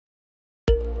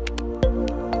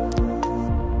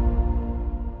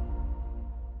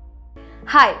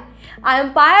Hi, I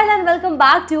am Payal and welcome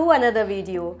back to another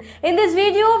video. In this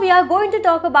video, we are going to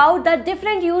talk about the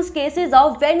different use cases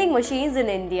of vending machines in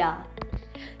India.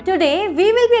 Today,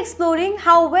 we will be exploring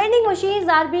how vending machines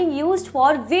are being used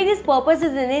for various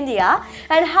purposes in India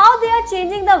and how they are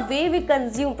changing the way we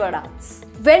consume products.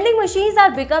 Vending machines are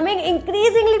becoming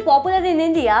increasingly popular in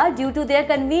India due to their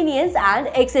convenience and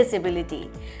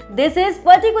accessibility. This is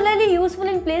particularly useful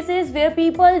in places where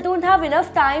people don't have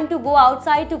enough time to go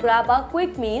outside to grab a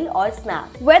quick meal or snack.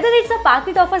 Whether it's a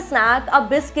packet of a snack, a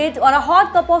biscuit, or a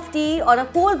hot cup of tea, or a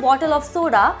cold bottle of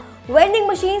soda, vending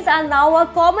machines are now a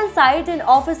common sight in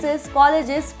offices,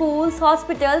 colleges, schools,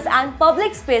 hospitals, and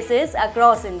public spaces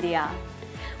across India.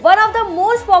 One of the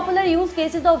most popular use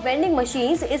cases of vending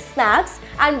machines is snacks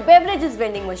and beverages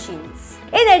vending machines.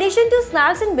 In addition to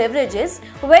snacks and beverages,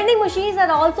 vending machines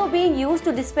are also being used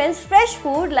to dispense fresh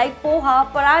food like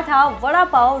poha, paratha, vada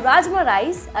pav, rajma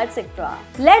rice, etc.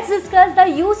 Let's discuss the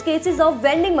use cases of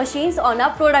vending machines on a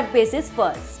product basis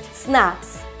first.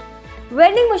 Snacks.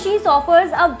 Vending machines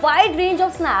offers a wide range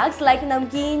of snacks like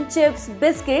namkeen, chips,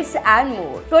 biscuits and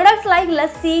more. Products like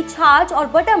lassi, chaach or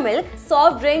buttermilk,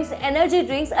 soft drinks, energy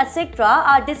drinks, etc.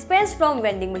 are dispensed from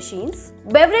vending machines.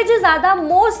 Beverages are the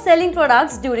most selling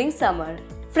products during summer.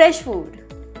 Fresh food.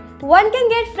 One can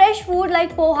get fresh food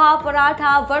like poha,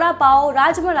 paratha, vada pav,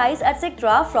 rajma rice,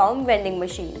 etc. from vending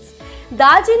machines.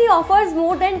 Daalchini offers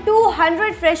more than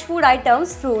 200 fresh food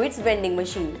items through its vending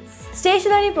machines.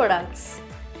 Stationery products.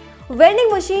 Vending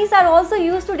machines are also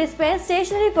used to dispense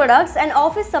stationery products and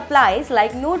office supplies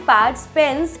like notepads,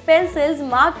 pens, pencils,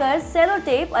 markers,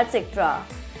 sellotape, etc.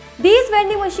 These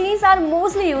vending machines are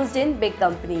mostly used in big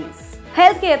companies.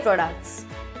 Healthcare products.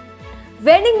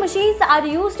 Vending machines are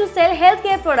used to sell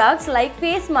healthcare products like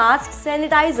face masks,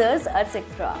 sanitizers,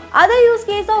 etc. Other use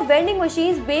cases of vending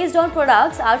machines based on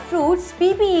products are fruits,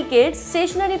 PPE kits,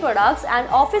 stationery products and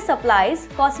office supplies,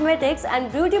 cosmetics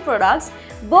and beauty products,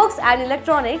 books and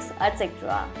electronics,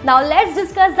 etc. Now let's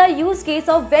discuss the use case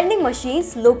of vending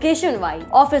machines location-wise.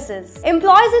 Offices.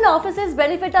 Employees in offices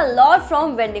benefit a lot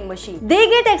from vending machines. They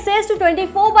get access to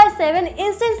 24/7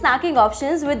 instant snacking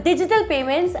options with digital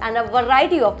payments and a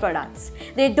variety of products.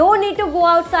 They don't need to go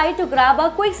outside to grab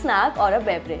a quick snack or a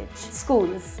beverage.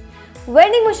 Schools.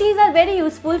 Vending machines are very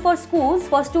useful for schools,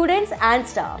 for students and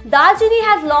staff. Daalchini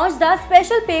has launched a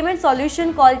special payment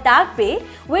solution called TagPay,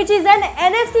 which is an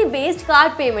NFC-based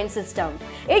card payment system.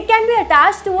 It can be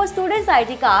attached to a student's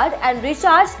ID card and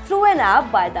recharged through an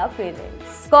app by the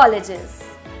parents. Colleges.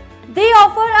 They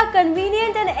offer a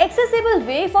convenient and accessible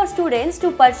way for students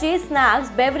to purchase snacks,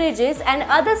 beverages and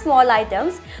other small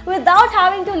items without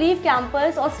having to leave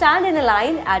campus or stand in a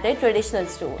line at a traditional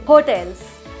store. Hotels.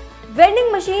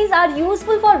 Vending machines are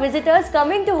useful for visitors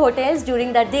coming to hotels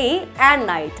during the day and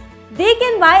night. They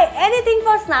can buy anything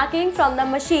for snacking from the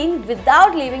machine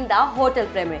without leaving the hotel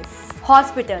premise.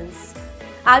 Hospitals.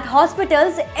 At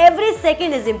hospitals, every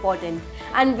second is important.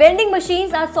 And vending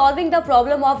machines are solving the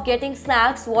problem of getting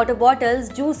snacks, water bottles,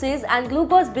 juices and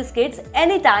glucose biscuits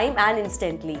anytime and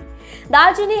instantly.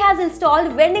 Daalchini has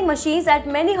installed vending machines at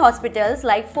many hospitals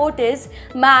like Fortis,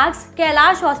 Max,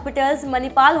 Kailash Hospitals,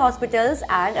 Manipal Hospitals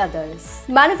and others.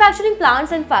 Manufacturing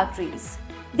plants and factories.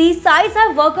 These sites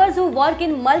have workers who work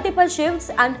in multiple shifts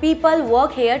and people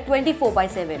work here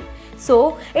 24/7.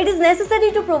 So, it is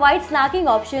necessary to provide snacking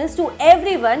options to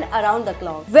everyone around the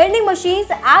clock. Vending machines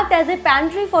act as a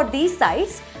pantry for these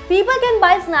sites. People can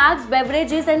buy snacks,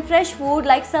 beverages and fresh food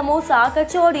like samosa,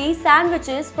 kachori,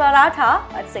 sandwiches, paratha,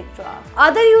 etc.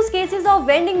 Other use cases of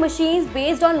vending machines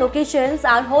based on locations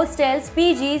are hostels,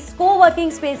 PGs,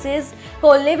 co-working spaces,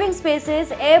 co-living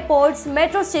spaces, airports,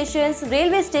 metro stations,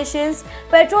 railway stations,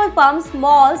 petrol pumps,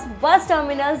 malls, bus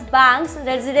terminals, banks,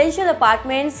 residential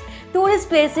apartments, tourist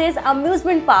places,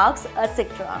 amusement parks,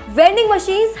 etc. Vending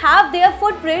machines have their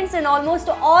footprints in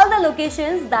almost all the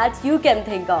locations that you can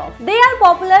think of. They are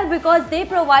popular because they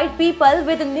provide people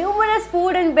with numerous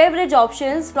food and beverage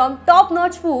options from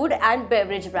top-notch food and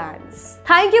beverage brands.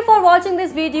 Thank you for watching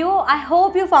this video. I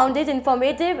hope you found it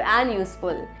informative and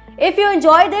useful. If you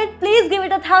enjoyed it, please give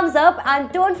it a thumbs up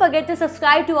and don't forget to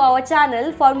subscribe to our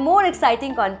channel for more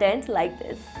exciting content like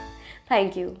this.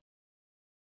 Thank you.